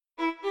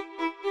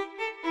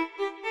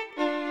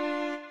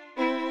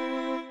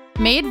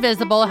Made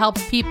Visible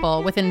helps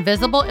people with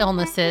invisible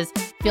illnesses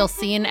feel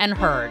seen and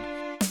heard.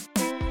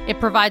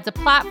 It provides a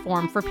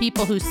platform for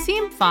people who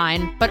seem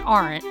fine but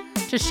aren't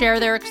to share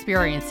their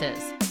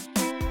experiences.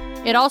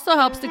 It also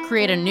helps to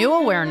create a new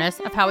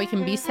awareness of how we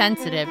can be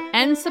sensitive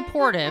and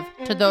supportive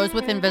to those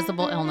with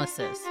invisible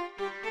illnesses.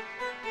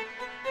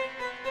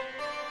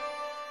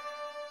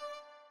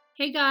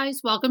 Hey guys,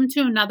 welcome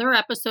to another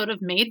episode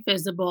of Made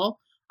Visible.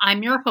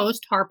 I'm your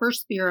host, Harper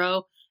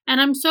Spiro,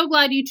 and I'm so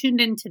glad you tuned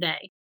in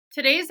today.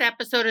 Today's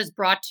episode is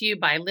brought to you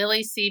by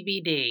Lily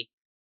CBD.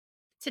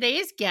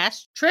 Today's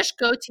guest, Trish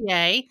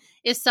Gauthier,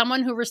 is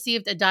someone who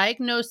received a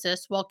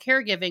diagnosis while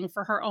caregiving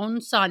for her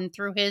own son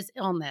through his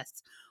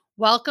illness.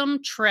 Welcome,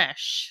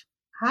 Trish.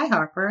 Hi,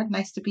 Harper.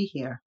 Nice to be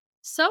here.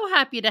 So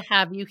happy to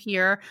have you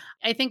here.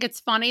 I think it's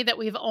funny that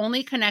we've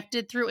only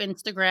connected through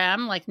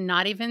Instagram, like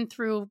not even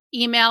through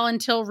email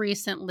until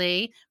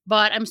recently,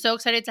 but I'm so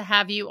excited to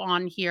have you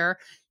on here.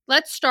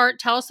 Let's start.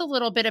 Tell us a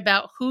little bit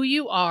about who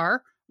you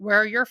are,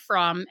 where you're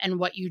from, and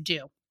what you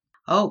do.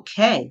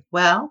 Okay.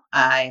 Well,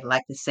 I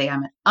like to say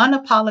I'm an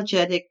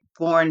unapologetic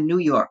born New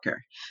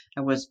Yorker. I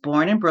was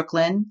born in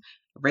Brooklyn,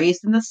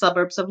 raised in the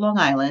suburbs of Long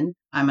Island.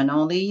 I'm an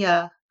only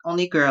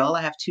girl.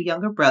 I have two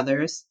younger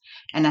brothers,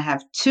 and I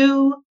have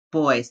two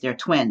boys. They're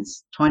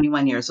twins,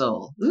 21 years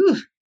old. Ooh.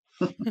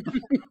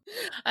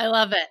 I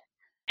love it.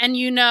 And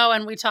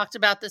and we talked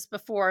about this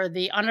before,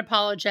 the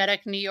unapologetic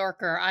New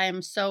Yorker. I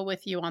am so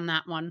with you on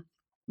that one.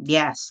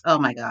 Yes. Oh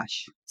my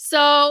gosh.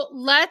 So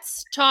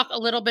let's talk a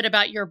little bit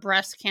about your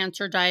breast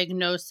cancer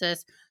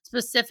diagnosis,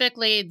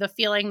 specifically the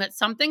feeling that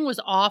something was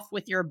off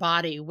with your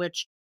body,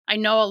 which I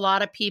know a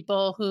lot of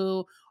people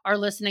who are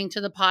listening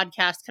to the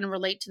podcast can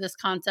relate to this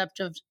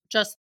concept of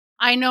just,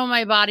 I know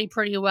my body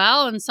pretty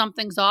well and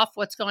something's off.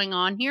 What's going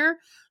on here?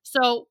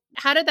 So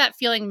how did that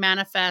feeling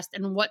manifest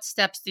and what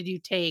steps did you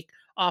take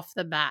off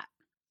the bat?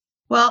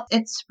 Well,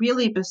 it's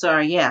really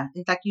bizarre. Yeah.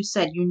 Like you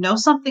said,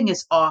 something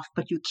is off,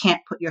 but you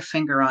can't put your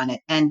finger on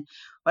it. And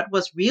what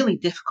was really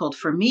difficult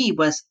for me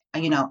was,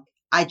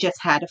 I just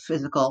had a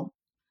physical,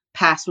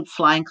 passed with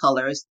flying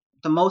colors.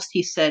 The most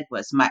he said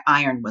was my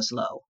iron was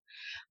low,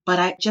 but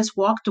I just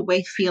walked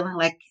away feeling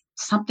like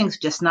something's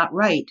just not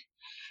right.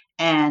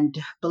 And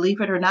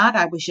believe it or not,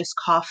 I was just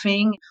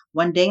coughing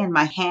one day and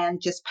my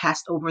hand just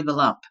passed over the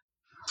lump.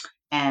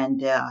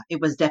 And it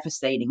was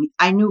devastating.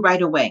 I knew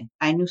right away.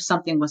 I knew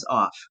something was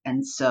off.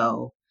 And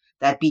so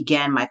that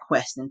began my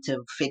quest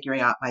into figuring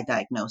out my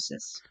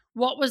diagnosis.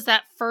 What was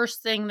that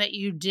first thing that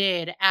you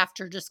did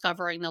after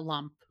discovering the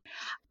lump?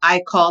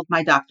 I called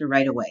my doctor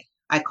right away.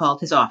 I called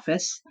his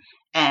office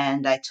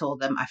and I told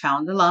them I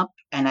found the lump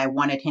and I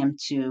wanted him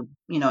to,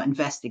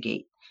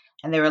 investigate.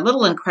 And they were a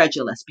little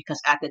incredulous because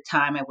at the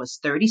time I was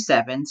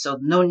 37, so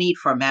no need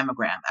for a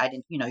mammogram. I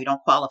didn't, you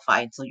don't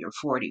qualify until you're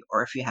 40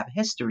 or if you have a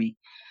history.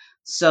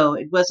 So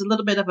it was a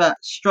little bit of a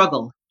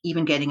struggle,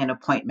 even getting an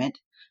appointment.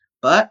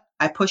 But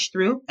I pushed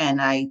through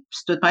and I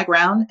stood my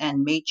ground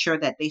and made sure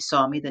that they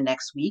saw me the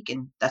next week.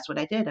 And that's what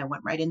I did. I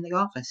went right in the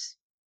office.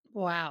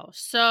 Wow.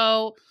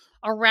 So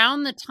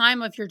around the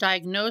time of your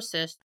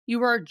diagnosis, you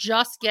were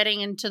just getting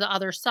into the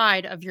other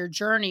side of your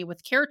journey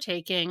with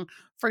caretaking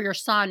for your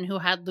son who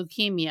had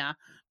leukemia.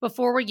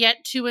 Before we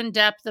get too in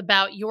depth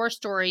about your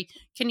story,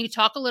 can you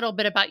talk a little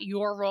bit about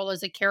your role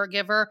as a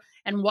caregiver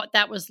and what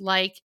that was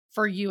like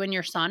for you and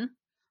your son?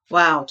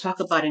 Wow. Talk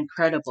about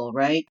incredible,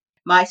 right?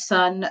 My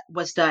son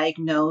was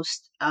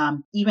diagnosed.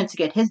 Even to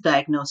get his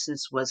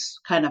diagnosis was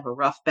kind of a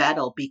rough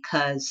battle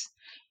because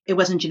it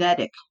wasn't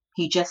genetic.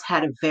 He just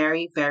had a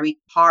very, very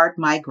hard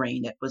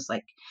migraine. It was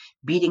like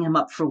beating him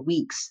up for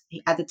weeks.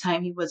 At the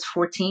time, he was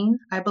 14,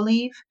 I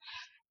believe,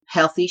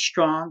 healthy,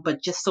 strong,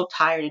 but just so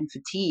tired and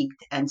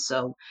fatigued. And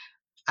so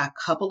a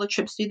couple of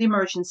trips to the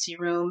emergency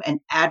room and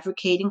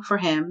advocating for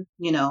him,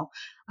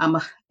 I'm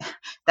a,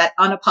 that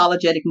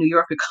unapologetic New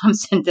Yorker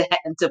comes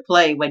into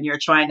play when you're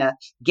trying to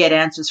get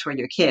answers for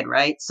your kid,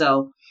 right?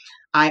 So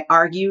I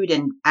argued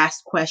and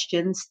asked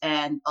questions,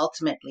 and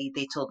ultimately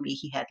they told me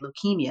he had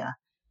leukemia.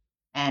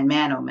 And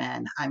man, oh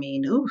man, I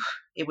mean,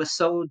 it was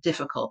so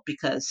difficult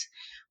because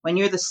when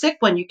you're the sick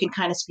one, you can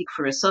kind of speak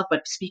for yourself,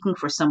 but speaking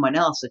for someone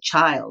else, a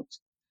child,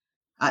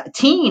 a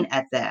teen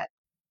at that,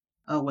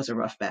 was a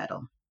rough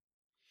battle.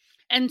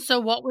 And so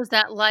what was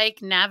that like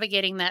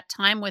navigating that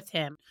time with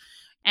him?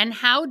 And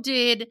how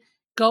did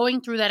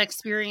going through that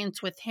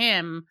experience with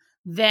him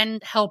then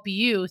help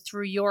you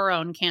through your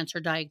own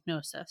cancer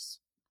diagnosis?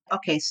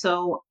 Okay,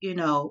 so,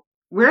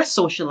 we're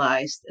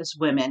socialized as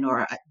women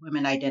or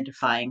women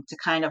identifying to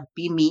kind of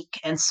be meek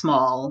and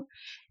small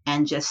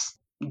and just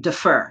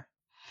defer.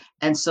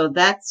 And so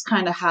that's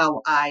kind of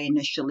how I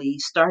initially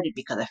started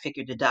because I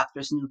figured the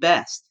doctors knew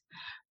best.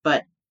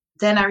 But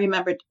then I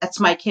remembered that's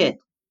my kid.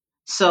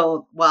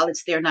 So while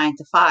it's their 9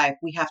 to 5,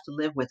 we have to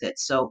live with it.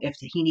 So if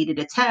he needed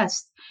a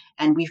test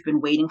and we've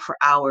been waiting for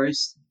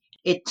hours,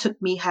 it took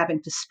me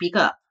having to speak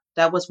up.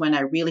 That was when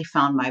I really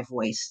found my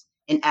voice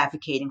in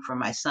advocating for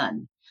my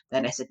son.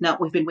 That I said, no,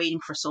 we've been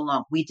waiting for so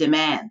long. We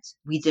demand,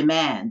 we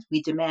demand,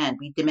 we demand,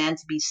 we demand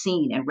to be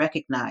seen and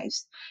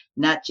recognized,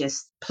 not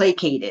just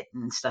placated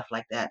and stuff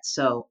like that.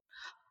 So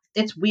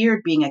It's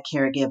weird being a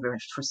caregiver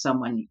for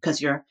someone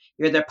because you're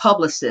their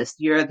publicist,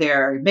 you're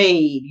their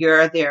maid,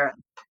 you're their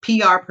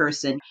PR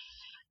person.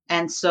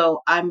 And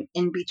so I'm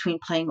in between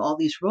playing all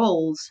these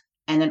roles.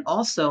 And then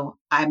also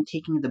I'm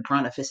taking the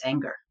brunt of his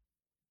anger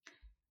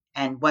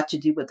and what to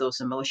do with those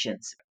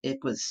emotions. It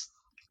was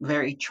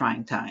very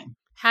trying time.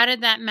 How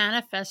did that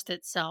manifest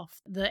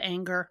itself, the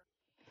anger?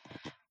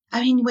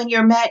 I mean, when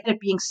you're mad at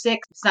being sick,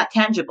 it's not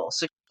tangible.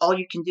 So all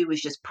you can do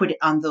is just put it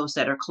on those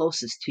that are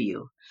closest to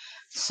you.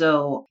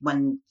 So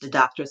when the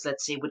doctors,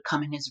 let's say, would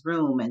come in his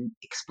room and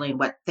explain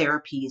what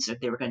therapies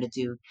they were going to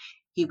do,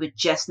 he would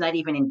just not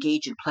even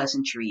engage in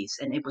pleasantries.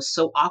 And it was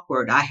so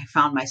awkward. I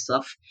found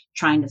myself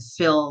trying to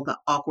fill the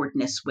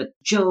awkwardness with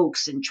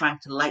jokes and trying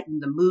to lighten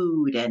the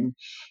mood and,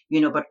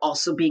 but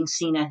also being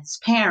seen as his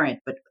parent.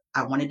 But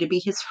I wanted to be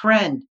his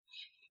friend.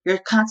 You're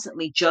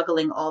constantly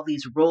juggling all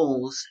these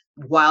roles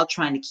while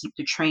trying to keep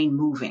the train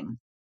moving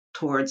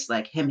towards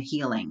like him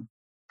healing.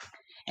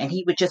 And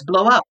he would just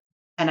blow up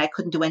and I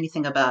couldn't do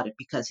anything about it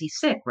because he's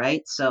sick,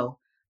 right? So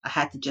I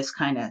had to just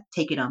kind of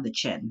take it on the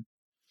chin.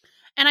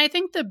 And I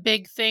think the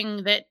big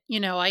thing that,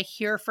 I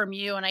hear from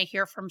you and I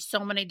hear from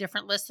so many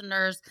different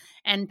listeners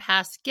and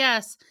past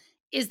guests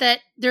is that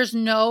there's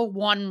no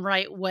one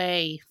right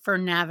way for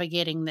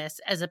navigating this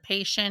as a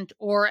patient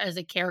or as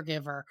a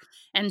caregiver.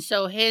 And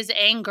so his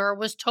anger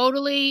was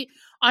totally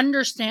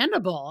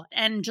understandable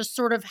and just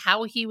sort of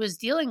how he was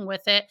dealing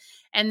with it.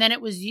 And then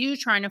it was you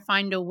trying to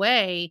find a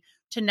way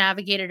to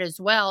navigate it as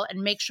well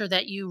and make sure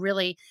that you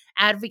really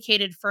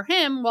advocated for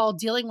him while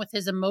dealing with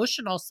his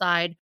emotional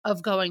side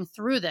of going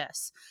through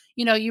this.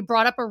 You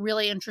brought up a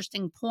really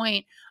interesting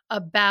point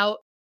about,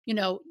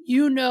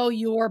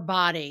 your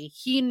body.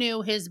 He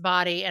knew his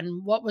body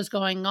and what was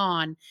going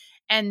on.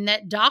 And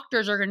that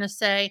doctors are going to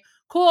say,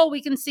 cool,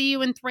 we can see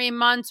you in 3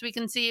 months. We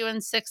can see you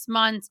in 6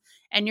 months.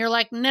 And you're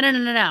like, no, no, no,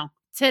 no, no.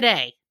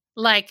 Today.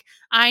 Like,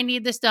 I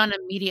need this done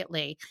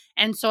immediately.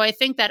 And so I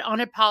think that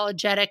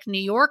unapologetic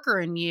New Yorker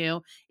in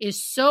you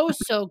is so,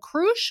 so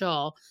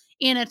crucial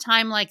in a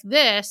time like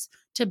this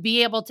to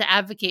be able to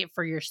advocate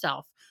for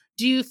yourself.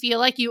 Do you feel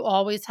like you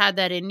always had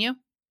that in you?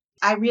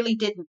 I really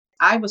didn't.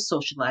 I was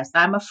socialized.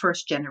 I'm a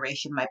first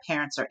generation. My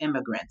parents are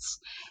immigrants.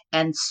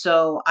 And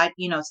so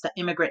it's the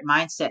immigrant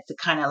mindset to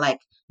kind of like,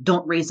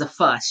 don't raise a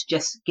fuss,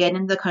 just get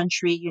in the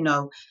country,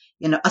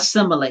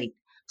 assimilate.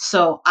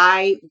 So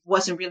I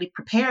wasn't really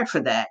prepared for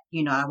that.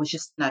 I was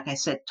just, like I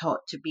said,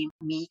 taught to be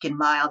meek and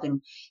mild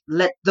and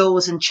let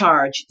those in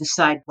charge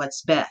decide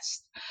what's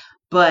best.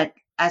 But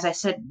as I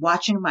said,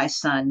 watching my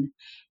son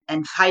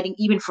and fighting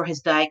even for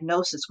his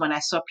diagnosis, when I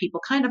saw people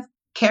kind of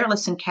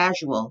careless and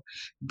casual,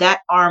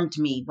 that armed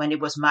me when it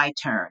was my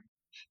turn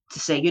to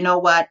say, you know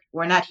what,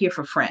 we're not here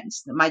for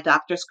friends. My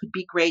doctors could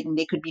be great and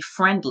they could be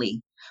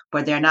friendly,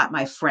 but they're not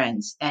my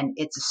friends. And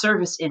it's a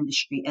service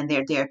industry and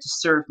they're there to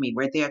serve me.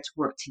 We're there to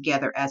work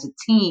together as a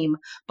team,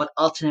 but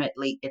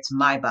ultimately it's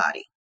my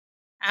body.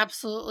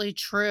 Absolutely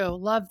true.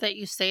 Love that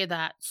you say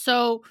that.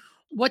 So,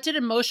 what did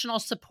emotional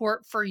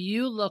support for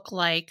you look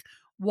like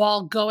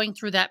while going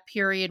through that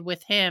period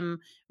with him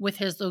with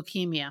his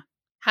leukemia?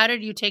 How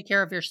did you take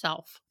care of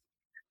yourself?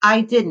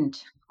 I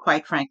didn't,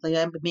 quite frankly,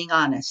 I'm being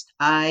honest.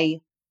 I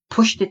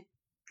pushed it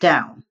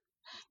down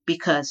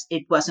because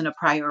it wasn't a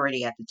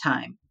priority at the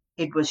time.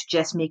 It was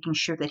just making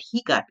sure that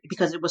he got,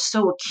 because it was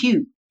so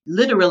acute,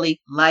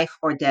 literally life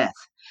or death.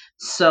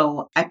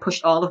 So I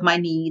pushed all of my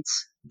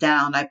needs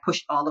down. I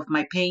pushed all of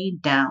my pain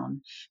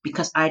down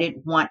because I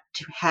didn't want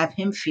to have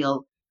him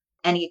feel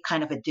any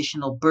kind of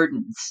additional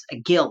burdens,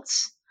 guilt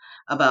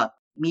about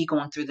me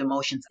going through the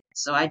motions.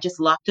 So I just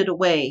locked it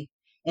away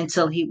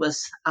until he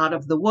was out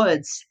of the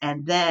woods.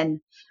 And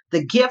then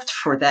the gift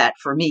for that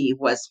for me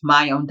was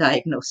my own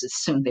diagnosis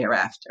soon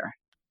thereafter.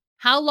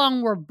 How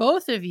long were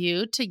both of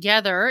you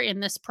together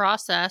in this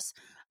process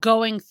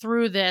going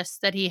through this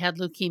that he had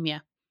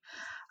leukemia?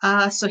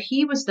 So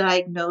he was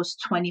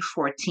diagnosed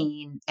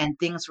 2014, and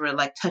things were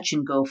like touch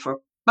and go for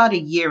about a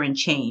year and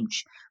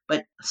change.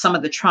 But some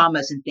of the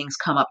traumas and things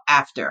come up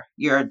after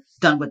you're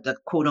done with the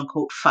quote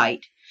unquote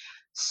fight.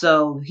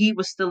 So he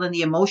was still in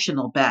the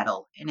emotional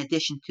battle in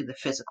addition to the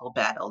physical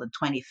battle in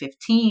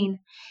 2015.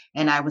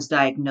 And I was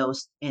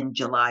diagnosed in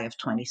July of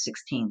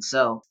 2016.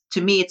 So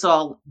to me, it's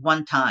all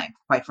one time,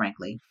 quite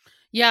frankly.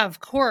 Yeah, of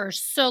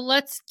course. So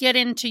let's get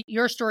into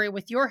your story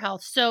with your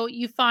health. So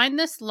you find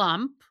this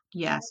lump,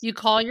 Yes. you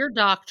call your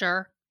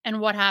doctor, and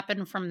what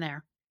happened from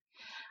there?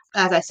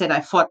 As I said,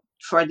 I fought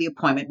for the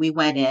appointment. We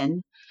went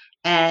in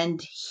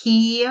and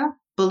he,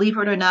 believe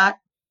it or not,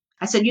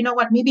 I said, you know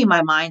what? Maybe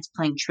my mind's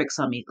playing tricks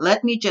on me.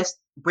 Let me just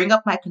bring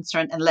up my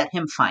concern and let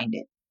him find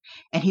it.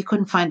 And he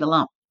couldn't find the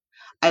lump.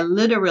 I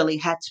literally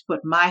had to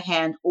put my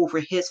hand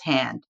over his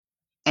hand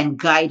and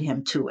guide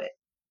him to it.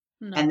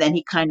 And No. then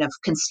he kind of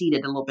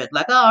conceded a little bit,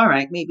 like, oh, all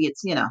right, maybe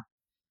it's,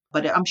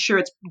 but I'm sure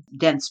it's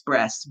dense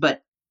breast.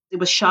 But it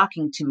was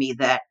shocking to me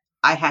that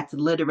I had to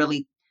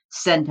literally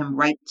send him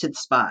right to the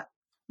spot.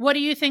 What do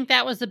you think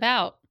that was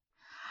about?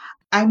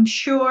 I'm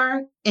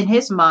sure in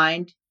his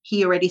mind,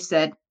 he already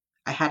said,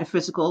 I had a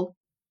physical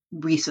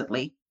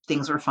recently.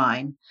 Things were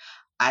fine.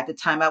 At the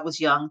time I was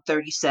young,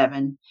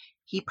 37,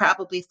 he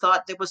probably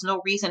thought there was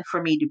no reason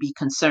for me to be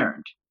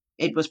concerned.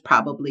 It was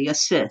probably a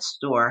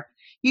cyst, or,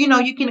 you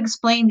can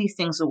explain these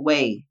things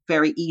away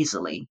very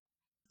easily.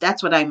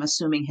 That's what I'm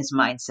assuming his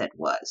mindset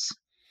was.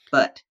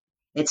 But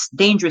it's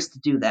dangerous to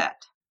do that.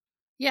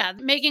 Yeah,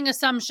 making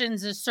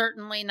assumptions is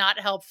certainly not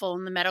helpful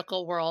in the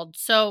medical world.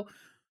 So,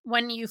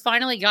 when you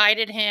finally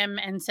guided him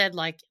and said,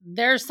 like,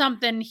 there's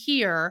something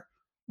here,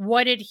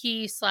 what did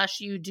he slash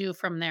you do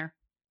from there?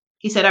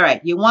 He said, "All right,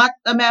 you want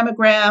a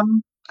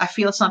mammogram? I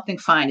feel something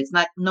fine. It's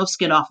not no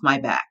skin off my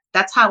back."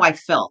 That's how I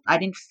felt. I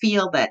didn't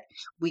feel that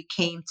we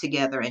came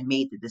together and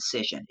made the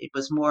decision. It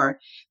was more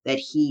that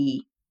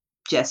he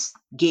just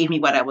gave me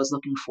what I was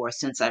looking for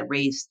since I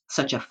raised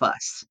such a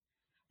fuss.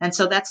 And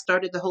so that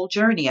started the whole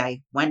journey.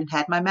 I went and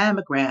had my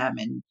mammogram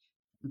and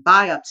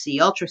biopsy,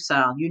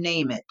 ultrasound, you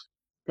name it.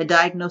 The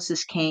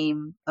diagnosis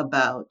came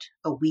about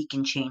a week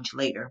and change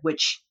later,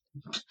 which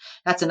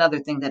that's another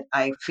thing that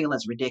I feel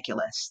is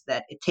ridiculous,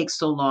 that it takes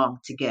so long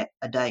to get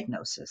a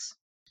diagnosis.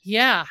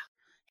 Yeah.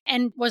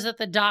 And was it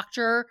the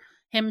doctor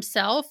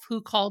himself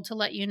who called to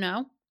let you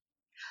know?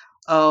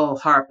 Oh,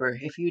 Harper,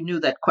 if you knew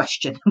that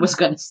question was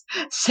going to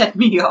set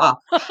me off.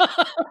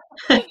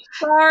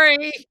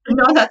 Sorry.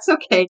 No, that's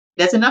okay.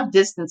 There's enough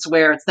distance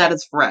where it's not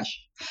as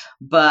fresh.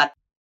 But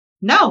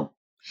no,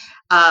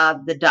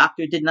 the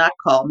doctor did not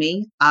call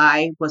me.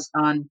 I was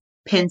on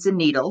pins and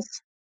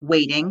needles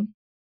waiting.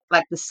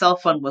 Like the cell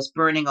phone was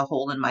burning a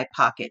hole in my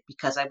pocket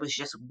because I was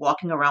just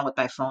walking around with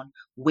my phone,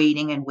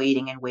 waiting and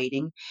waiting and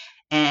waiting.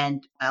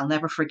 And I'll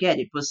never forget,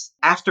 it was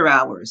after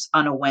hours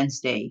on a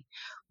Wednesday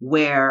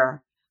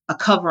where a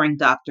covering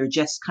doctor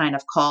just kind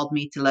of called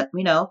me to let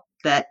me know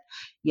that,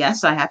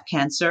 yes, I have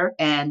cancer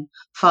and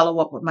follow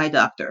up with my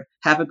doctor.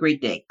 Have a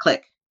great day.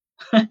 Click.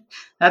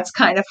 That's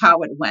kind of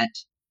how it went.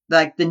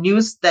 Like the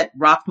news that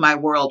rocked my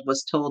world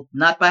was told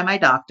not by my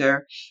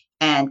doctor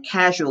and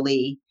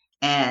casually,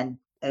 and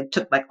it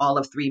took like all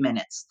of 3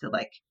 minutes to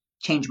like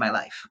change my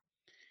life.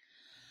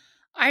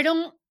 I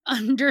don't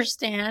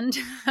understand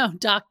how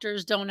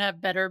doctors don't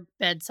have better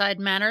bedside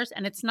manners.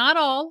 And it's not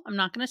all, I'm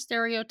not going to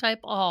stereotype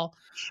all,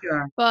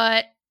 Sure.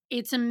 but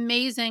it's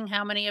amazing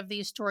how many of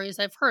these stories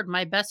I've heard.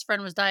 My best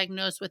friend was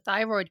diagnosed with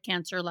thyroid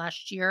cancer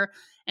last year,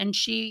 and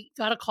she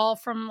got a call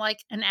from like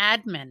an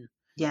admin.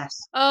 Yes,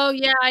 Oh,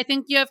 yeah, I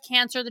think you have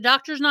cancer. The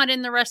doctor's not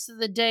in the rest of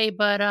the day,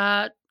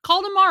 but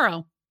call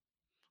tomorrow.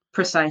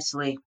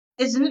 precisely.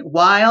 Isn't it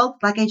wild?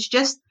 Like it's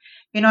just,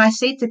 I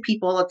say to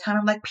people all the time,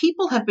 I'm like,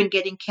 people have been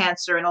getting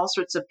cancer and all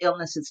sorts of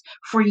illnesses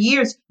for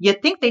years.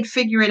 You'd think they'd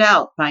figure it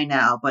out by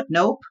now, but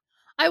nope.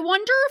 I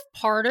wonder if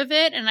part of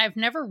it, and I've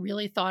never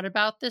really thought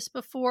about this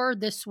before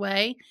this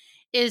way,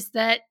 is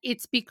that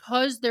it's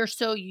because they're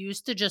so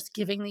used to just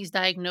giving these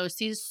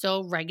diagnoses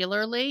so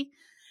regularly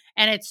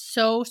and it's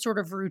so sort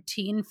of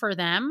routine for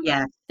them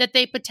Yes, that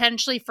they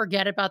potentially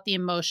forget about the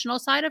emotional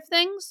side of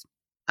things.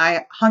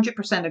 I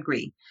 100%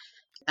 agree.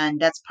 And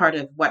that's part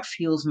of what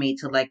fuels me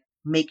to like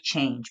make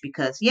change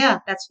because yeah,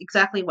 that's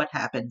exactly what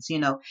happens.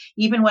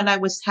 Even when I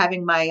was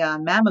having my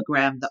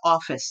mammogram, the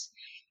office,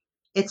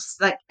 it's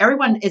like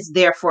everyone is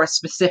there for a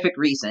specific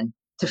reason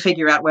to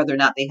figure out whether or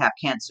not they have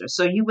cancer.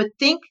 So you would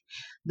think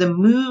the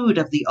mood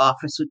of the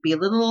office would be a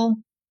little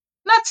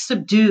not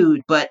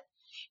subdued, but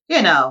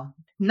you know,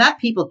 not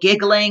people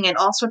giggling and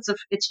all sorts of,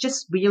 it's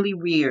just really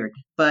weird.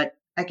 But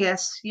I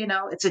guess,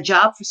 it's a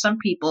job for some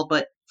people,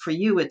 but for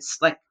you, it's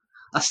like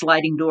a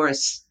sliding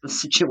doors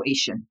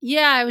situation.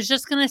 Yeah, I was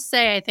just going to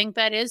say, I think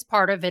that is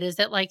part of it is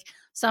that like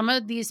some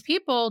of these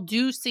people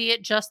do see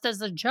it just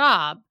as a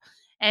job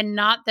and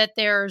not that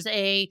there's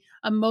a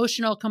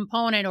emotional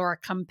component or a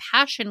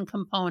compassion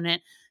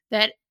component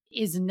that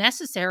is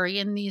necessary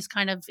in these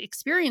kind of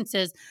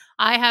experiences.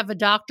 I have a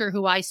doctor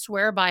who I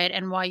swear by at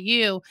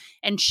NYU,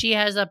 and she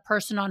has a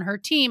person on her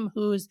team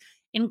who's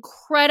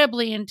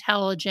incredibly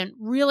intelligent,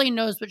 really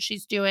knows what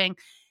she's doing,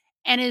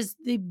 and is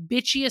the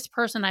bitchiest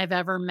person I've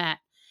ever met.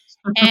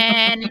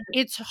 And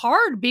it's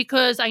hard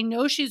because I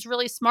know she's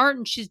really smart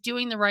and she's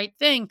doing the right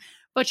thing,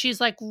 but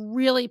she's like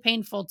really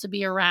painful to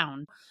be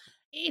around.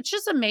 It's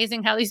just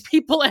amazing how these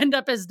people end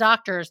up as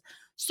doctors.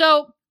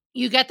 So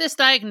you get this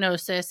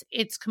diagnosis,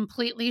 it's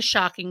completely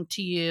shocking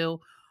to you.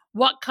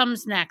 What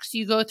comes next?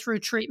 You go through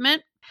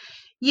treatment?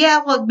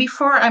 Yeah, well,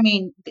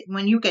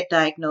 when you get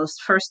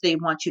diagnosed, first they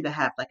want you to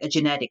have like a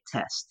genetic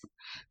test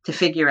to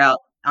figure out,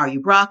 are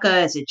you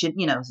BRCA? Is it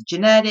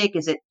genetic?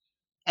 Is it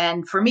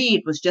And for me,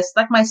 it was just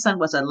like my son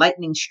was a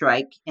lightning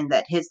strike in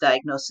that his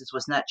diagnosis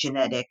was not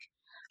genetic.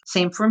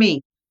 Same for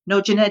me.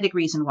 No genetic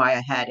reason why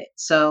I had it.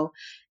 So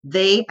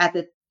they at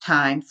the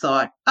time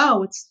thought,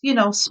 oh, it's,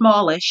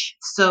 smallish.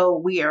 So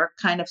we are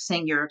kind of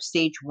saying you're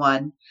stage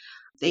one.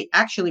 They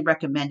actually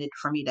recommended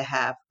for me to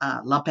have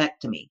a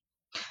lumpectomy.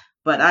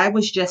 But I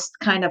was just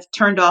kind of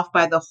turned off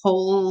by the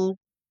whole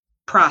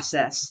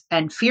process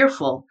and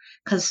fearful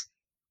because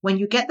when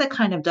you get that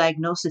kind of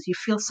diagnosis, you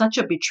feel such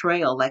a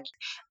betrayal. Like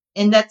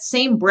in that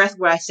same breath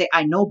where I say,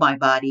 I know my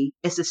body,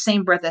 is the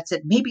same breath that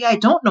said, maybe I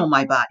don't know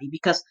my body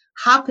because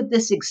how could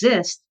this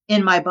exist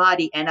in my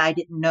body and I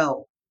didn't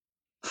know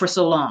for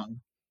so long?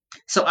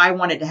 So I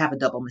wanted to have a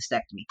double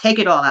mastectomy. Take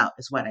it all out,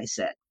 is what I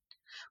said,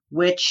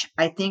 which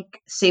I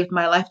think saved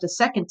my life the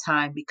second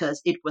time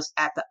because it was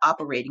at the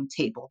operating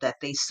table that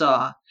they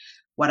saw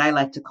what I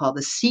like to call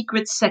the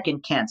secret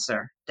second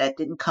cancer that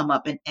didn't come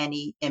up in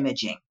any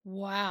imaging.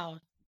 Wow.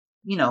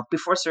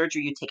 Before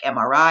surgery, you take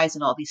MRIs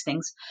and all these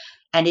things,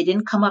 and it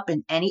didn't come up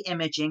in any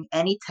imaging,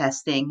 any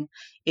testing.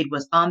 It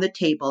was on the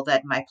table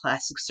that my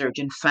plastic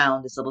surgeon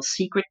found this little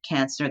secret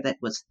cancer that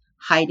was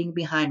hiding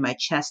behind my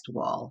chest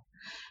wall.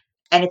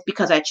 And it's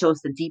because I chose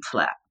the deep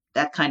flap.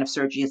 That kind of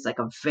surgery is like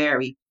a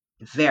very,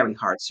 very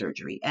hard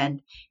surgery.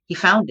 And he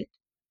found it.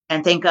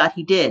 And thank God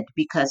he did,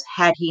 because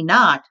had he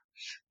not,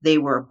 they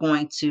were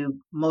going to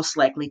most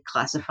likely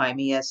classify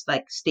me as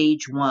like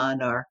stage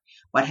 1 or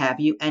what have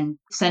you and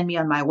send me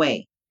on my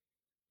way.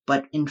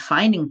 But in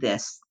finding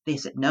this, they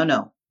said, no,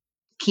 no,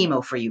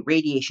 chemo for you,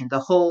 radiation, the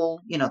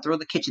whole, throw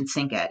the kitchen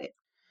sink at it.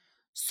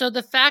 So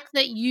the fact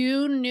that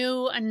you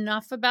knew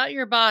enough about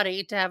your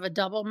body to have a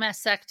double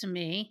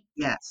mastectomy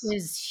Yes.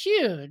 is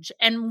huge.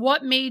 And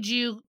what made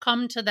you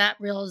come to that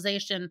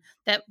realization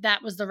that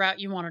that was the route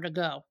you wanted to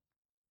go?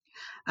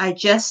 What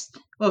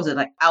was it,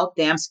 like out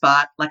damn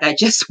spot? Like I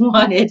just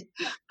wanted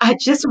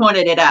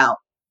it out.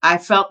 I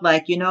felt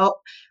like,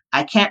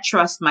 I can't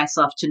trust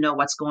myself to know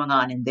what's going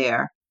on in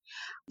there.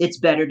 It's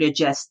better to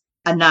just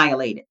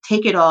annihilate it,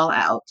 take it all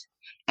out,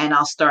 and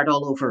I'll start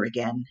all over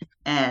again.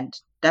 And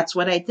that's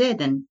what I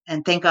did. And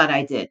thank God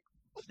I did.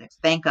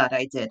 Thank God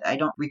I did. I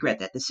don't regret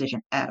that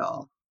decision at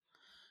all.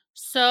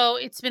 So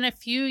it's been a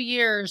few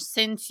years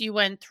since you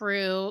went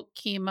through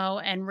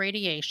chemo and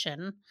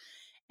radiation.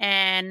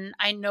 And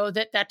I know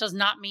that that does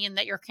not mean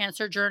that your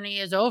cancer journey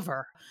is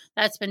over.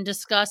 That's been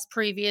discussed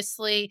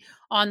previously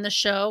on the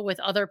show with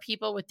other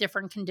people with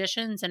different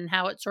conditions and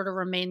how it sort of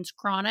remains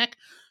chronic.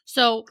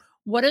 So,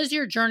 what does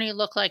your journey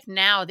look like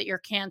now that your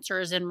cancer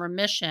is in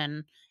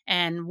remission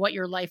and what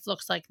your life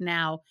looks like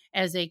now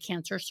as a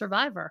cancer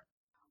survivor?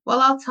 Well,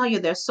 I'll tell you,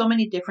 there's so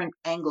many different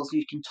angles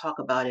you can talk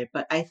about it,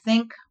 but I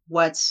think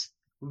what's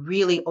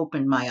really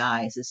opened my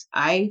eyes is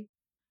I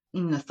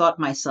thought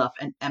myself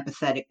an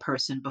empathetic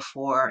person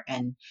before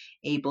and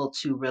able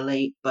to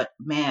relate. But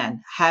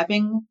man,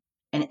 having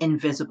an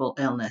invisible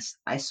illness,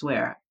 I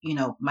swear,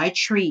 my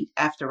treat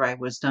after I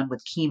was done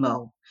with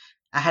chemo,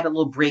 I had a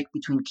little break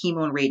between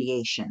chemo and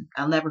radiation.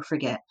 I'll never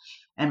forget.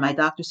 And my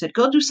doctor said,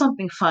 go do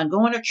something fun,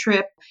 go on a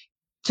trip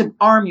to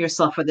arm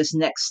yourself for this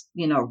next,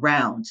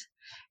 round.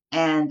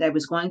 And I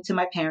was going to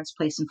my parents'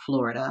 place in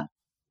Florida,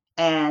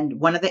 and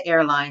one of the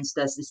airlines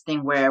does this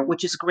thing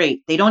which is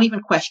great, they don't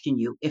even question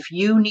you. If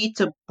you need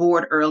to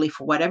board early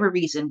for whatever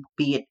reason,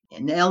 be it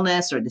an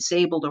illness or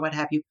disabled or what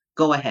have you,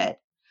 go ahead.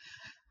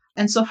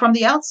 And so from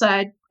the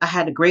outside, I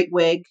had a great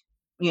wig.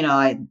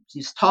 I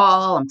was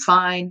tall, I'm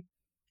fine.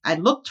 I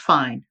looked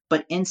fine,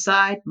 but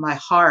inside my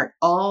heart,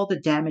 all the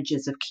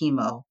damages of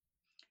chemo.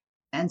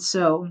 And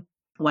so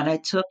when I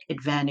took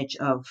advantage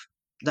of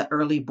the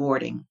early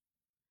boarding,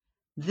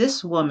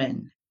 this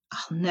woman,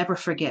 I'll never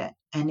forget,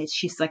 and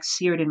she's like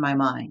seared in my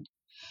mind,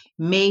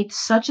 made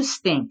such a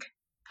stink.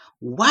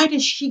 Why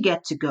does she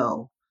get to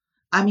go?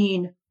 I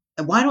mean,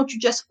 why don't you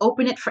just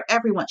open it for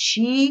everyone?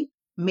 She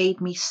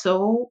made me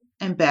so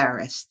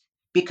embarrassed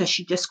because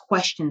she just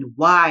questioned,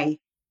 why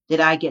did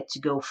I get to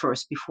go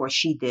first before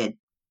she did?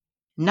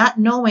 Not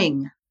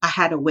knowing I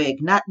had a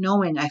wig, not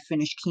knowing I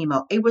finished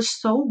chemo. It was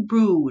so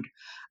rude.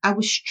 I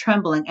was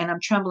trembling, and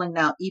I'm trembling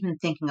now even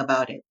thinking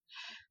about it,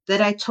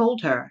 that I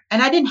told her,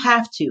 and I didn't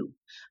have to,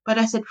 but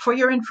I said, for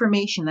your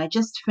information, I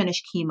just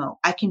finished chemo.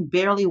 I can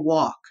barely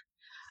walk.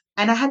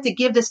 And I had to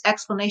give this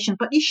explanation,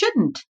 but you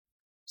shouldn't.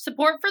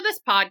 Support for this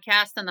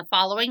podcast and the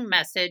following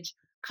message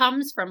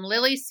comes from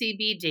Lily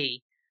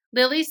CBD.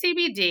 Lily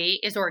CBD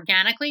is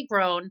organically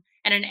grown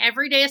and an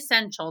everyday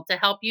essential to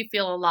help you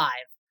feel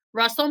alive.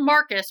 Russell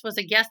Marcus was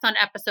a guest on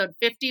episode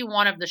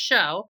 51 of the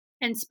show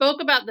and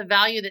spoke about the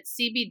value that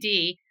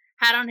CBD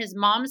had on his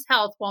mom's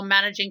health while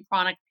managing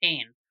chronic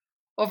pain.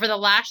 Over the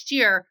last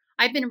year,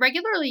 I've been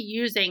regularly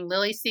using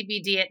Lily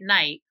CBD at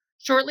night,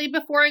 shortly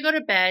before I go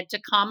to bed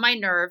to calm my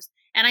nerves,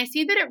 and I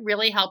see that it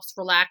really helps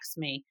relax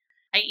me.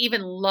 I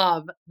even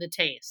love the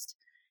taste.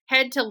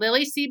 Head to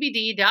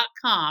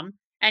lilycbd.com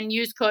and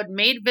use code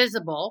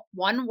MADEVISIBLE,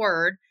 one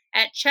word,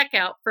 at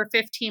checkout for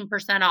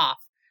 15% off.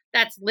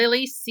 That's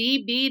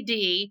lilycbd.com,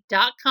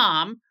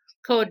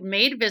 code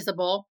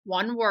MADEVISIBLE,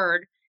 one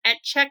word, at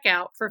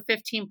checkout for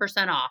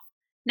 15% off.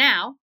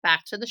 Now,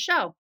 back to the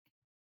show.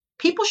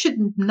 People should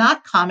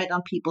not comment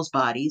on people's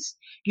bodies.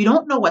 You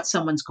don't know what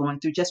someone's going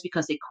through just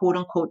because they quote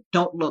unquote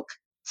don't look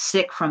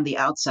sick from the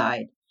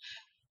outside.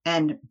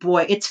 And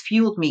boy, it's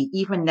fueled me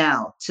even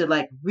now to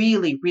like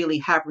really, really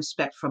have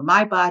respect for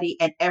my body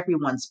and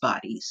everyone's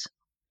bodies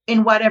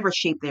in whatever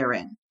shape they're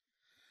in.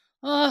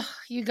 Oh,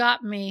 you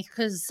got me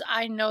because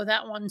I know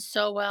that one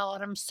so well.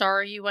 And I'm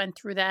sorry you went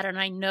through that. And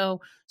I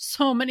know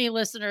so many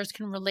listeners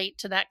can relate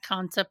to that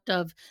concept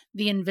of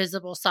the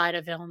invisible side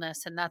of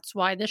illness. And that's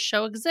why this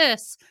show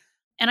exists.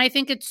 And I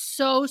think it's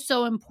so,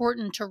 so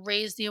important to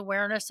raise the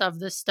awareness of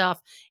this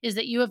stuff is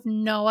that you have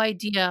no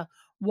idea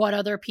what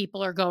other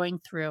people are going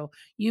through.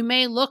 You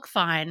may look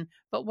fine,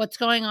 but what's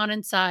going on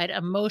inside,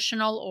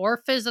 emotional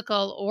or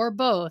physical or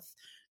both,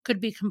 could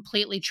be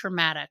completely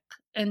traumatic.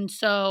 And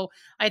so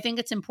I think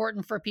it's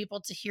important for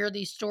people to hear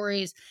these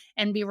stories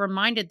and be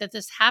reminded that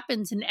this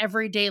happens in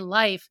everyday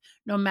life,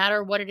 no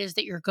matter what it is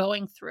that you're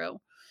going through.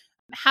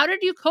 How did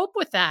you cope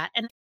with that?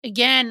 And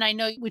again, I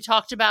know we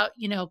talked about,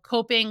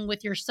 coping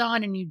with your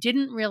son and you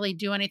didn't really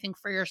do anything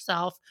for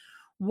yourself.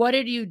 What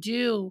did you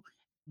do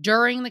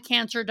during the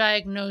cancer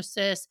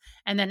diagnosis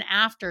and then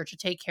after to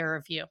take care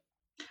of you?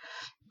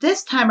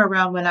 This time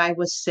around when I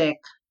was sick,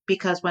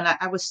 because when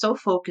I was so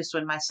focused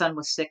when my son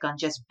was sick on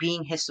just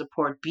being his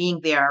support, being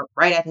there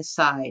right at his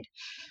side.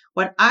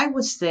 When I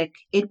was sick,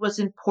 it was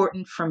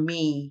important for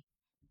me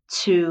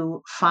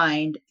to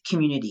find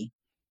community.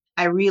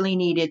 I really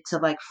needed to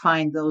like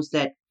find those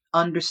that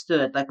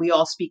understood, like we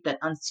all speak that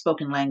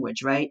unspoken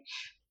language, right?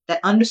 That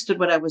understood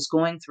what I was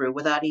going through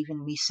without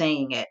even me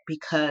saying it,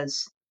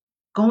 because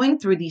going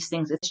through these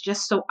things, it's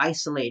just so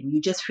isolating.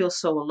 You just feel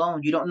so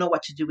alone. You don't know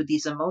what to do with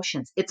these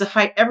emotions. It's a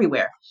fight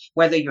everywhere,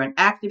 whether you're in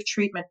active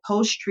treatment,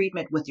 post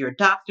treatment, with your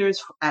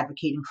doctors,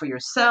 advocating for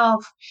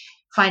yourself,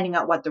 finding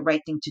out what the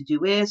right thing to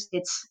do is.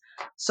 It's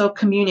so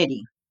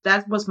community.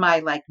 That was my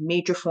like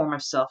major form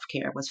of self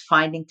care, was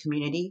finding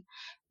community.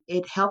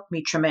 It helped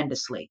me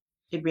tremendously.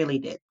 It really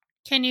did.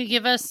 Can you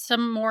give us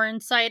some more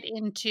insight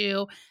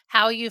into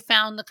how you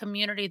found the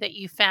community that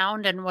you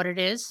found and what it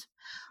is?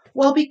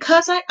 Well,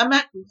 because I'm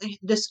at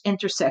this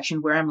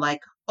intersection where I'm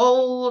like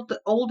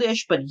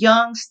oldish, but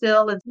young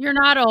still. And You're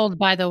not old,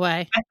 by the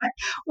way.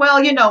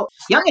 well, young at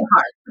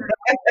heart.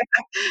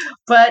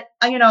 But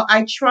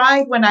I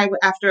tried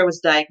after I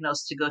was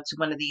diagnosed to go to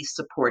one of these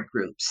support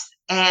groups,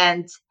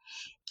 and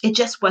it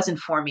just wasn't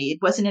for me. It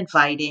wasn't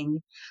inviting.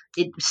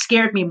 It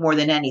scared me more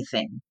than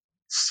anything.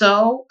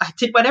 So I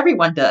did what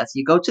everyone does.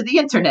 You go to the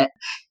internet,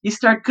 you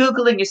start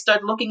Googling, you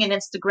start looking at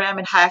Instagram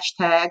and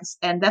hashtags.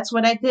 And that's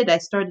what I did. I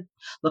started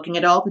looking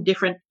at all the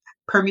different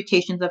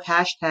permutations of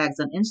hashtags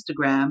on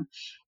Instagram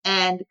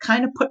and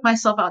kind of put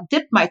myself out,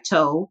 dipped my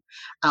toe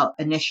out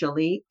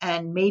initially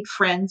and made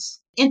friends,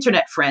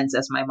 internet friends,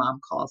 as my mom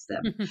calls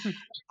them.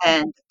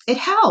 And it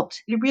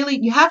helped.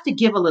 You have to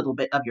give a little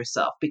bit of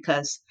yourself,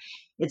 because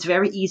it's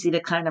very easy to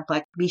kind of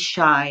like be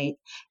shy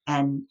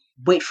and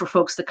wait for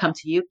folks to come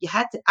to you.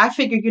 I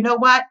figured, you know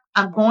what?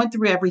 I'm going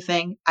through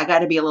everything. I got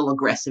to be a little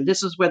aggressive.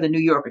 This is where the New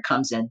Yorker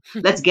comes in.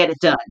 Let's get it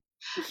done.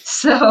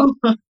 So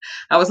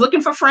I was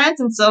looking for friends.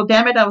 And so,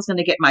 damn it, I was going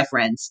to get my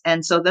friends.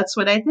 And so that's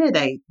what I did.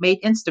 I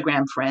made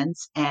Instagram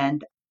friends,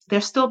 and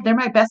they're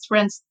my best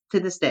friends to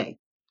this day.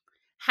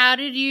 How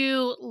did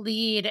you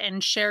lead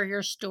and share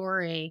your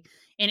story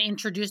in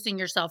introducing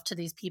yourself to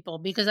these people?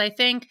 Because I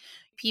think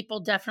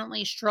people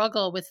definitely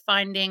struggle with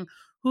finding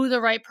who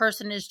the right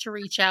person is to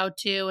reach out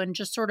to and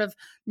just sort of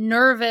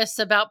nervous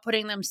about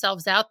putting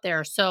themselves out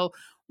there. So,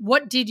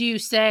 what did you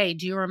say?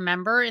 Do you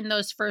remember in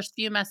those first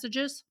few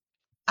messages?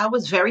 I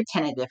was very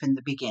tentative in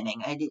the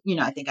beginning. I did,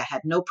 I think I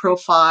had no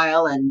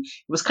profile, and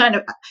it was kind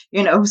of,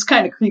 it was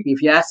kind of creepy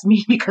if you ask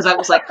me, because I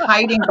was like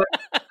hiding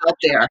out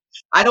there.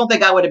 I don't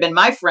think I would have been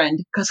my friend,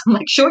 because I'm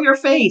like, show your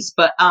face.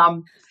 But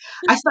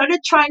I started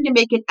trying to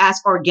make it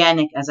as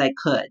organic as I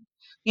could,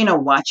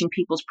 watching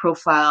people's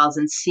profiles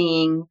and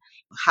seeing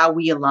how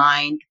we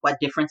aligned, what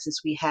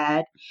differences we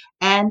had.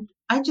 And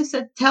I just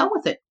said, tell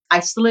with it.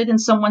 I slid in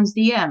someone's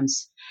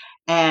DMs.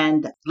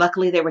 And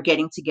luckily they were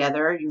getting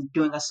together, you're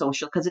doing a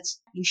social, because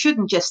you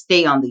shouldn't just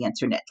stay on the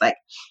internet. Like,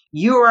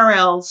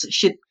 URLs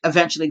should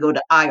eventually go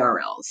to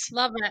IRLs.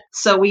 Love it.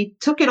 So we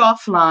took it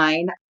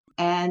offline,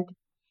 and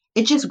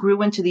it just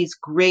grew into these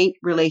great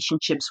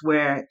relationships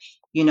where,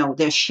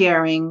 they're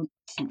sharing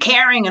and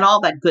caring and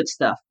all that good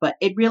stuff. But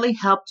it really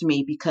helped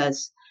me,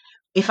 because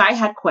if I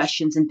had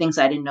questions and things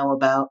I didn't know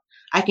about,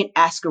 I could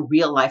ask a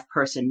real life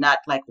person, not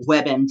like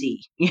WebMD,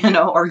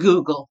 or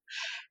Google.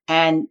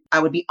 And I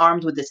would be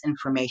armed with this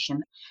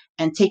information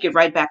and take it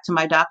right back to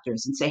my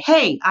doctors and say,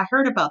 hey, I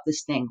heard about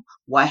this thing.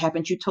 Why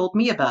haven't you told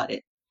me about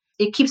it?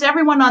 It keeps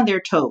everyone on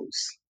their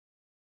toes.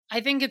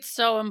 I think it's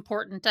so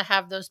important to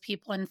have those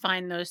people and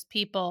find those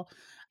people.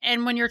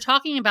 And when you're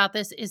talking about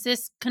this, is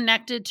this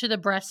connected to the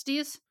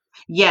breasties?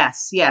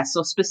 Yes, yes.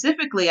 So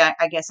specifically,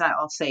 I guess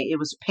I'll say it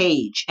was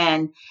Paige.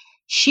 And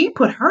she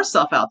put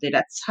herself out there.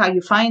 That's how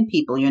you find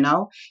people,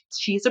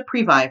 She's a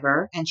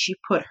previvor, and she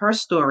put her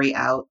story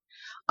out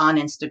on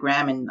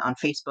Instagram and on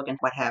Facebook and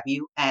what have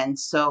you. And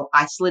so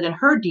I slid in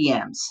her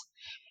DMs,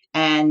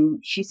 and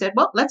she said,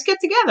 well, let's get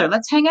together.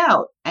 Let's hang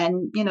out.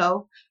 And,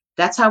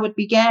 that's how it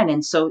began.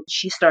 And so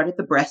she started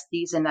the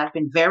Breasties, and I've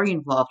been very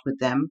involved with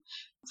them.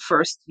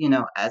 First,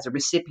 as a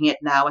recipient,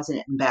 now as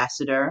an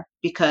ambassador,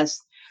 because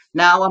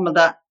now I'm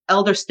the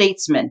elder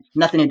statesman,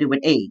 nothing to do with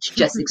age,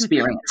 just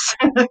experience.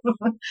 And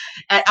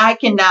I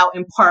can now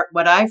impart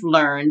what I've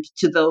learned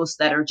to those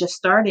that are just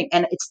starting.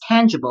 And it's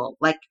tangible.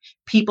 Like,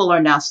 people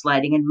are now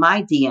sliding in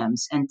my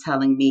DMs and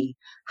telling me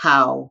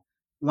how,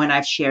 when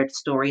I've shared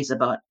stories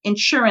about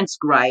insurance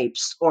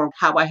gripes, or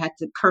how I had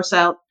to curse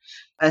out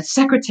a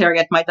secretary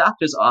at my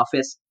doctor's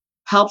office,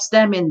 helps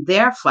them in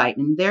their fight,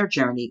 in their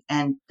journey.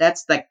 And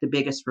that's like the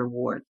biggest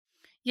reward.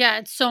 Yeah,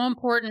 it's so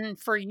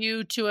important for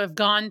you to have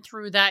gone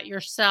through that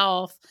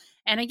yourself.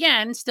 And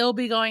again, still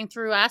be going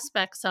through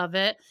aspects of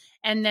it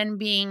and then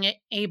being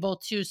able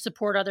to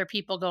support other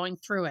people going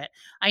through it.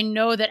 I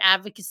know that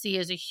advocacy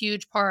is a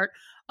huge part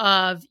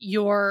of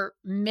your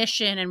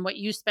mission and what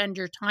you spend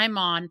your time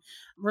on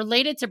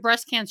related to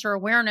breast cancer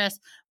awareness,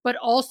 but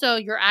also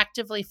you're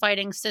actively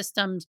fighting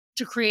systems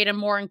to create a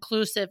more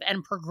inclusive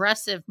and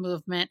progressive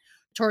movement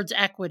towards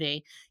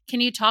equity.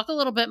 Can you talk a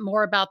little bit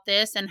more about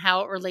this and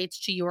how it relates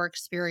to your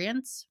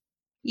experience?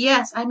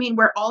 Yes, I mean,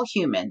 we're all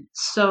human.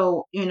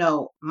 So,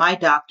 my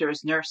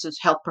doctors, nurses,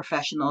 health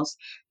professionals,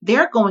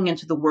 they're going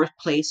into the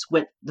workplace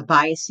with the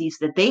biases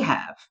that they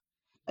have.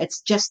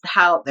 It's just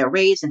how they're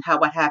raised and how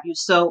what have you.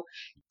 So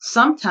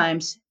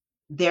sometimes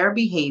their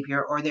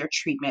behavior or their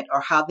treatment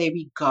or how they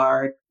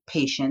regard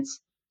patients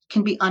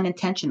can be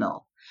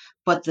unintentional.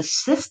 But the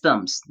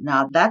systems,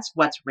 now that's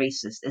what's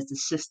racist, is the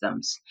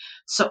systems.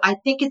 So I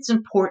think it's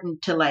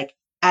important to like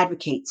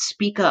advocate,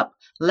 speak up,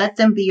 let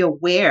them be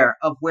aware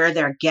of where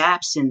there are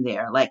gaps in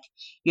there. Like,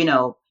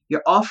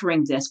 you're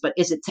offering this, but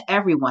is it to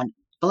everyone?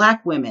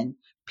 Black women,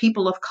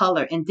 people of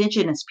color,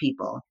 indigenous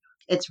people.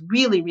 It's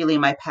really, really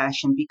my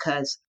passion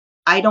because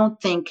I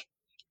don't think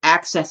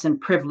access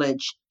and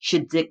privilege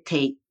should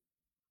dictate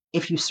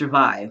if you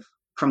survive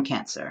from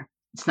cancer.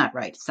 It's not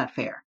right. It's not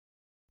fair.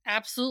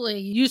 Absolutely.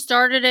 You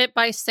started it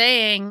by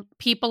saying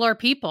people are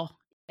people.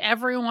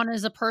 Everyone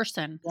is a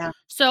person. Yeah.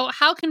 So,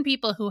 how can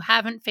people who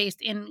haven't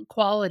faced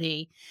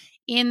inequality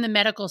in the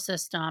medical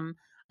system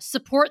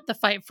support the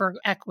fight for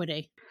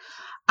equity?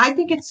 I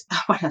think it's,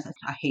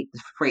 I hate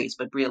the phrase,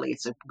 but really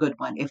it's a good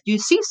one. If you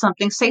see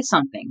something, say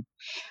something.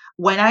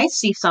 When I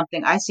see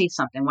something, I see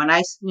something. When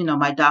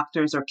my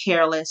doctors are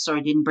careless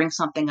or didn't bring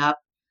something up,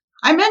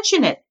 I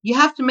mention it. You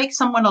have to make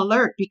someone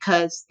alert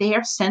because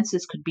their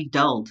senses could be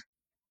dulled.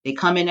 They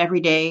come in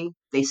every day,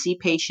 they see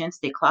patients,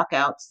 they clock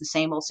out. It's the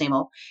same old, same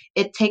old.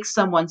 It takes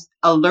someone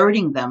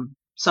alerting them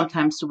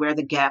sometimes to where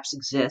the gaps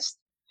exist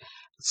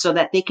so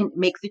that they can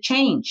make the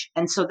change.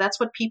 And so that's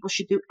what people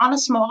should do on a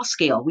small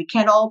scale. We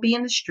can't all be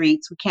in the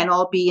streets, we can't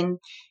all be in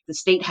the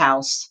state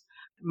house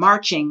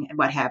marching and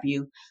what have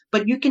you,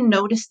 but you can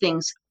notice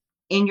things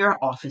in your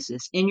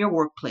offices, in your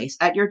workplace,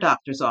 at your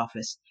doctor's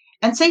office,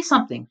 and say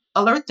something,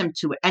 alert them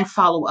to it, and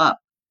follow up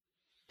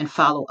and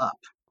follow up.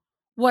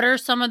 What are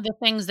some of the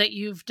things that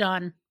you've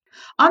done?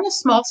 On a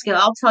small scale,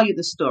 I'll tell you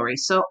the story.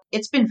 So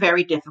it's been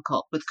very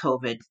difficult with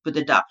COVID with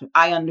the doctor.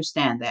 I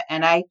understand that.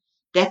 And I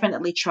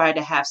definitely try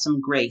to have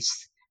some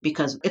grace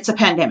because it's a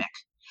pandemic.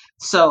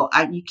 So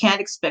you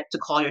can't expect to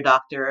call your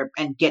doctor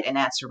and get an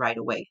answer right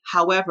away.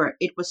 However,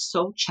 it was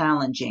so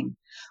challenging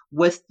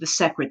with the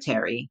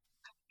secretary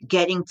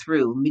getting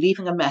through, me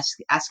leaving a mess,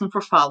 asking for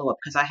follow up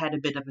because I had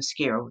a bit of a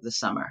scare over the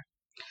summer.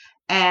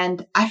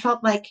 And I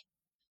felt like,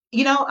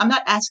 I'm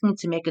not asking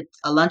to make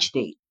a lunch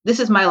date. This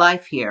is my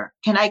life here.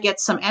 Can I get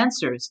some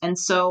answers? And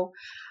so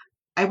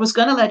I was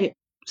going to let it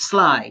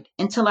slide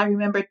until I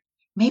remembered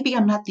maybe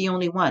I'm not the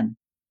only one.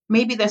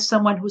 Maybe there's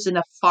someone who's in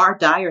a far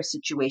dire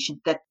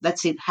situation that,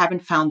 let's say,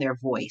 haven't found their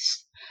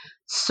voice.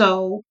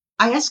 So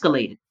I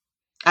escalated.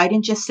 I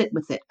didn't just sit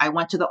with it. I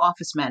went to the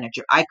office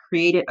manager. I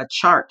created a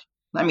chart.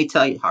 Let me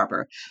tell you,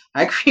 Harper,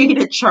 I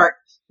created a chart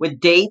with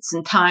dates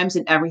and times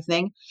and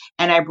everything.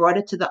 And I brought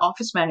it to the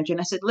office manager and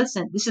I said,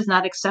 listen, this is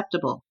not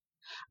acceptable.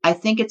 I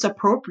think it's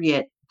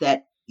appropriate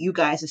that you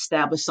guys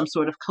establish some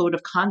sort of code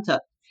of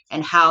conduct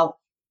and how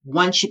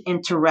one should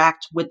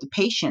interact with the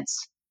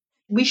patients.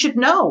 We should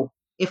know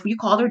if you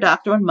call their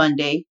doctor on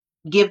Monday,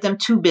 give them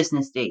 2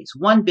 business days,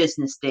 1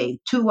 business day,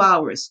 2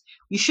 hours.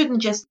 You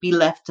shouldn't just be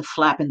left to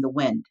flap in the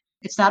wind.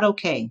 It's not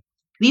okay.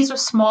 These are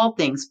small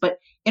things, but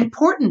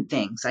important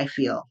things, I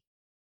feel.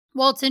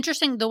 Well, it's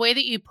interesting the way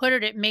that you put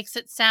it, it makes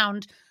it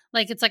sound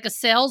like it's like a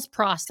sales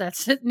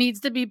process that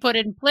needs to be put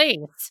in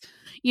place.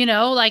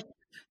 Like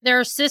there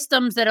are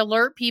systems that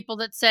alert people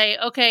that say,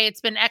 okay, it's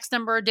been X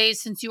number of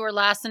days since you were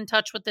last in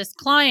touch with this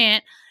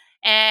client,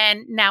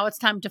 and now it's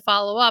time to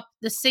follow up.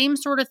 The same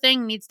sort of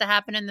thing needs to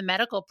happen in the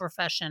medical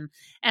profession.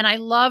 And I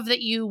love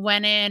that you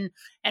went in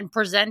and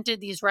presented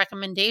these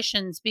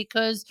recommendations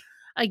because,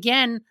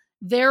 again,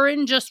 they're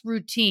in just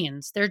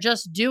routines. They're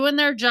just doing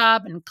their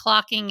job and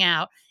clocking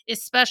out,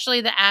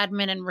 especially the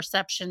admin and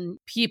reception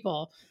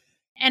people.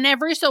 And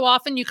every so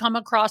often, you come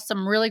across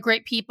some really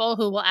great people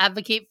who will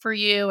advocate for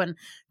you and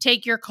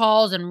take your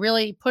calls and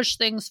really push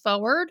things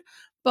forward.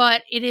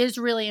 But it is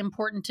really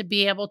important to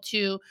be able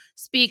to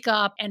speak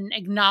up and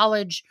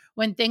acknowledge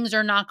when things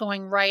are not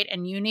going right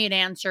and you need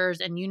answers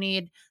and you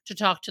need to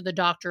talk to the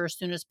doctor as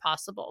soon as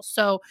possible.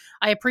 So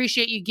I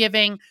appreciate you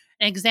giving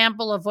an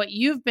example of what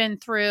you've been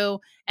through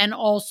and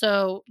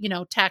also,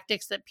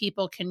 tactics that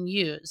people can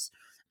use.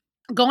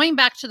 Going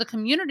back to the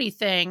community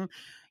thing,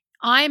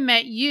 I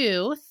met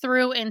you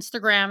through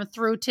Instagram,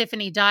 through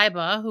Tiffany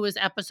Daiba, who is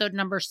episode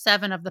number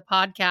 7 of the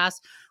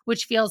podcast,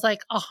 which feels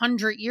like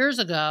 100 years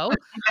ago.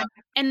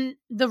 And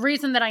the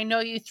reason that I know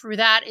you through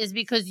that is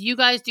because you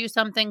guys do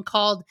something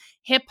called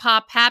Hip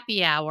Hop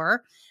Happy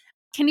Hour.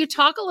 Can you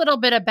talk a little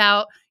bit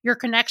about your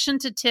connection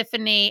to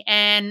Tiffany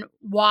and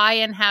why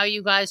and how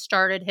you guys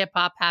started Hip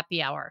Hop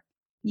Happy Hour?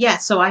 Yeah,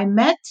 so I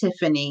met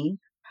Tiffany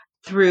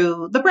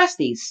through the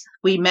Breasties.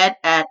 We met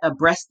at a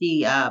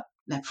Breastie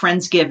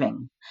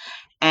Friendsgiving.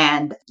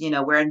 And,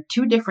 we're in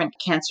two different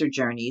cancer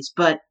journeys,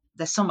 but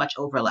there's so much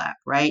overlap,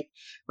 right?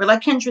 We're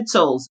like kindred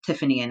souls,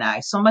 Tiffany and I,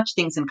 so much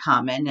things in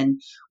common.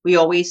 And we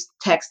always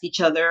text each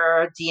other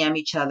or DM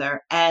each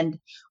other. And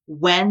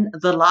when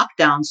the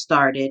lockdown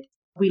started,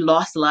 we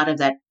lost a lot of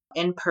that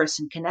in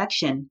person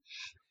connection.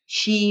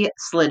 She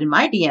slid in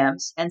my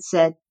DMs and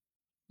said,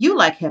 "You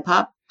like hip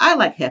hop. I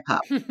like hip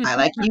hop. I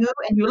like you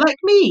and you like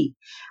me.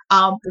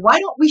 Why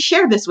don't we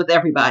share this with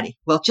everybody?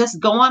 We'll just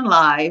go on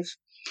live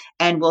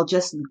and we'll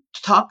just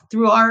talk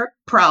through our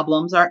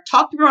problems, or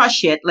talk through our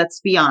shit,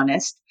 let's be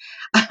honest,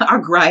 our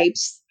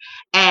gripes,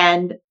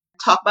 and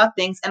talk about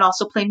things and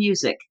also play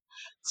music."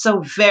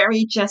 So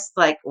very just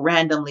like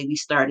randomly we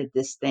started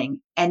this thing,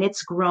 and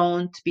it's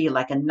grown to be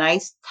like a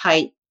nice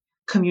tight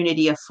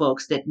community of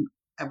folks that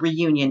a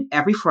reunion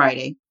every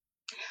Friday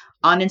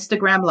on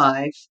Instagram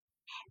Live.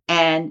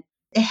 And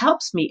it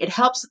helps me. It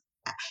helps.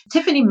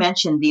 Tiffany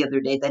mentioned the other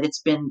day that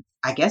it's been,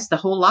 I guess, the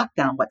whole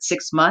lockdown,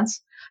 6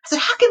 months? I said,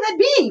 how can that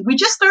be? We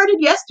just started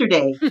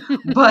yesterday.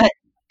 But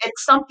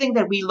it's something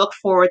that we look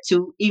forward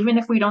to, even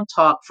if we don't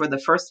talk for the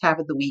first half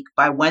of the week.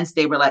 By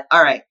Wednesday, we're like,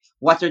 all right,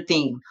 what's our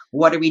theme?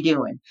 What are we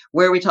doing?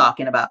 Where are we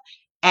talking about?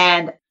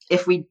 And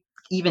if we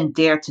even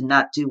dare to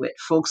not do it,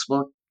 folks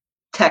will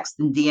text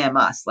and DM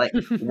us like,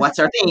 what's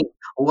our theme?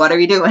 What are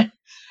we doing?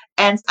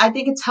 And I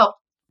think it's helped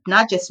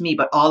not just me,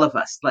 but all of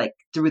us, like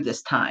through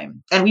this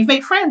time. And we've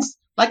made friends.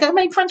 Like I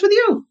made friends with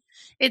you.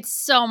 It's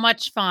so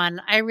much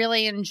fun. I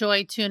really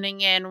enjoy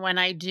tuning in when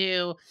I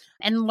do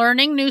and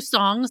learning new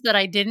songs that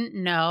I didn't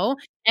know.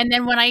 And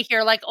then when I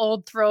hear like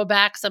old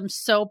throwbacks, I'm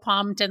so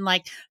pumped and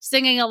like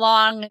singing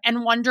along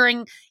and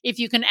wondering if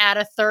you can add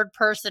a third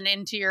person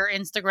into your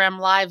Instagram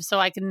live so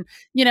I can,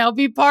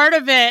 be part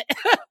of it.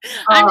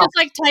 I'm Oh, just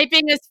like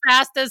typing as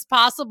fast as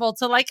possible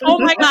to like, oh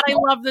my God, I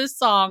love this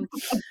song.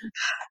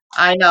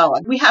 I know.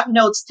 We have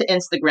notes to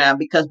Instagram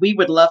because we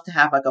would love to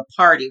have like a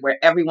party where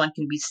everyone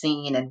can be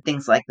seen and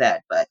things like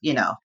that. But,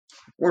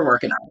 we're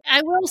working on it.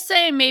 I will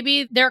say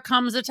maybe there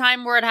comes a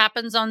time where it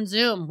happens on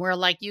Zoom where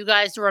like you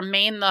guys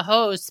remain the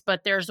hosts,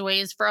 but there's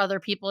ways for other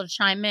people to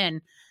chime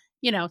in.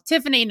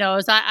 Tiffany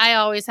knows I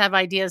always have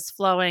ideas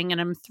flowing and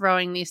I'm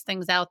throwing these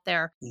things out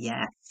there.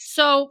 Yes.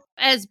 So,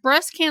 as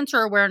Breast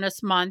Cancer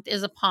Awareness Month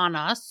is upon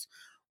us,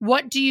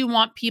 what do you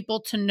want people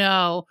to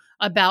know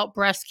about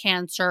breast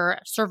cancer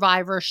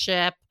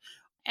survivorship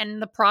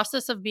and the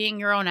process of being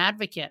your own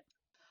advocate?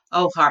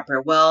 Oh,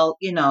 Harper. Well,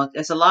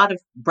 there's a lot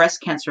of breast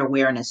cancer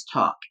awareness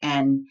talk.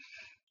 And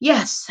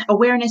yes,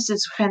 awareness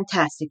is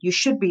fantastic. You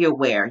should be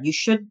aware. You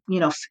should,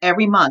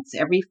 every month,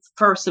 every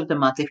first of the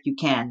month, if you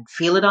can,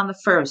 feel it on the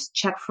first,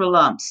 check for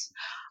lumps.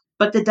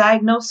 But the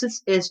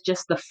diagnosis is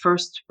just the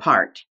first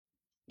part.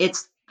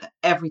 It's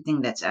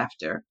everything that's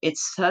after.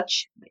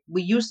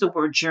 We use the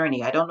word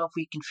journey. I don't know if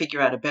we can figure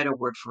out a better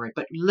word for it,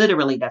 but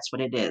literally that's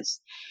what it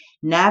is.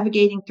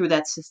 Navigating through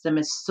that system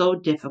is so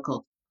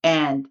difficult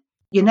and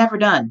you're never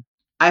done.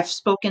 I've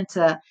spoken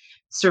to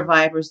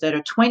survivors that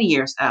are 20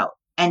 years out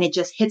and it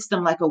just hits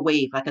them like a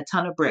wave, like a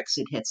ton of bricks,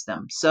 it hits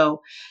them.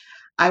 So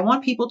I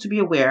want people to be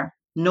aware,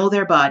 know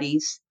their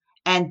bodies,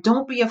 and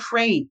don't be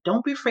afraid.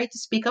 Don't be afraid to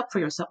speak up for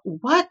yourself.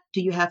 What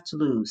do you have to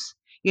lose?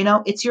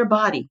 It's your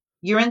body.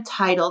 You're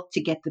entitled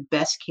to get the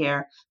best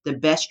care, the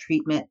best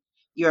treatment.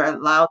 You're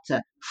allowed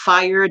to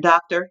fire a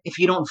doctor if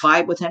you don't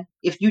vibe with him.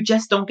 If you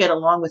just don't get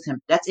along with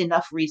him, that's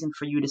enough reason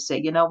for you to say,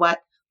 you know what?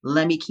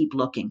 Let me keep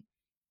looking.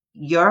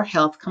 Your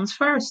health comes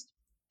first.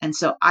 And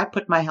so I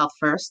put my health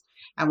first.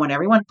 I want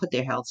everyone to put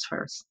their health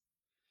first.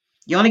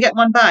 You only get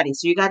one body,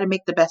 so you got to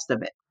make the best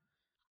of it.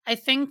 I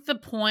think the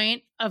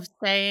point of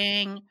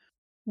saying,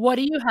 what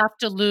do you have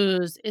to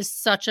lose is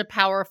such a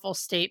powerful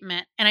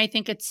statement. And I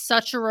think it's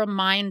such a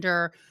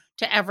reminder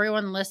to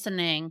everyone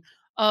listening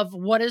of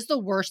what is the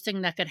worst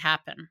thing that could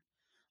happen.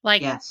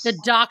 Like the Yes.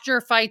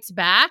 doctor fights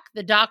back.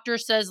 The doctor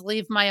says,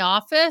 leave my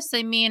office.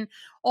 I mean,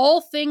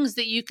 all things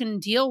that you can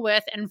deal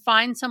with and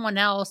find someone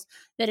else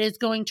that is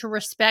going to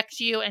respect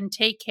you and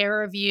take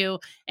care of you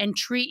and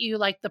treat you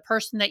like the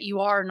person that you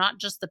are, not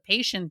just the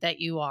patient that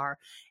you are.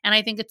 And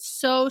I think it's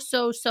so,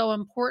 so, so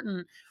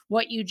important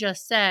what you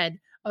just said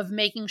of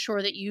making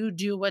sure that you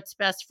do what's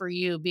best for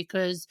you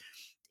because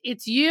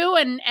it's you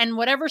and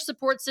whatever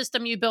support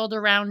system you build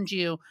around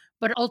you,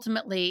 but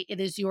ultimately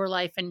it is your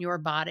life and your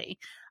body.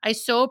 I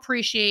so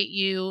appreciate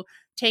you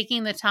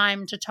taking the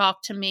time to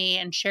talk to me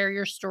and share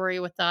your story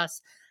with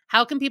us.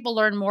 How can people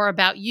learn more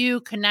about you,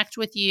 connect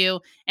with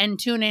you, and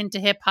tune in to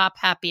Hip Hop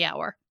Happy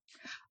Hour?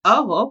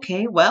 Oh,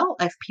 okay. Well,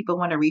 if people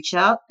want to reach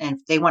out and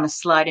if they want to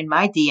slide in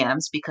my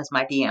DMs because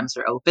my DMs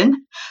are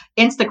open,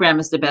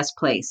 Instagram is the best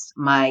place.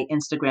 My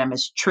Instagram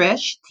is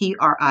Trish, TRISH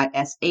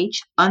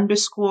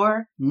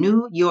 _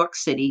 New York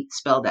City,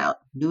 spelled out,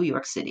 New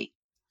York City.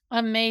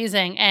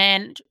 Amazing.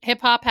 And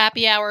Hip Hop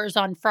Happy Hour is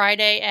on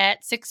Friday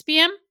at 6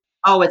 p.m.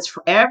 Oh, it's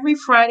every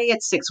Friday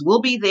at 6.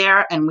 We'll be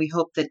there, and we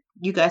hope that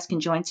you guys can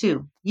join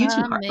too. You too,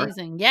 Harper.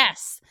 Amazing.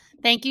 Yes.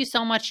 Thank you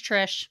so much,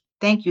 Trish.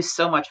 Thank you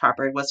so much,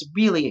 Harper. It was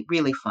really,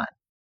 really fun.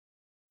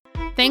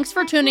 Thanks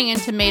for tuning in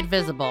to Made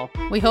Visible.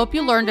 We hope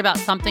you learned about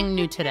something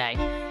new today.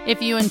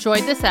 If you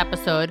enjoyed this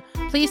episode,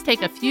 please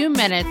take a few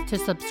minutes to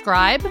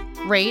subscribe,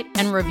 rate,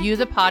 and review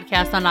the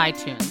podcast on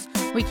iTunes.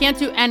 We can't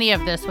do any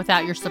of this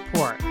without your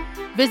support.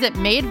 Visit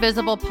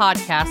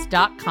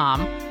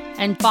madevisiblepodcast.com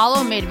and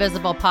follow Made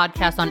Visible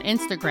Podcast on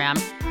Instagram.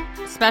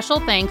 Special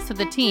thanks to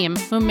the team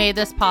who made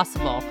this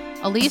possible.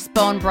 Elise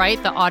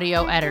Bonebright, the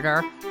audio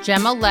editor,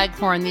 Gemma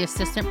Leghorn, the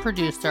assistant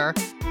producer,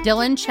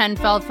 Dylan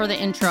Chenfeld for the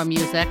intro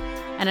music,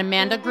 and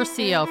Amanda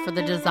Gracio for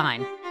the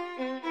design.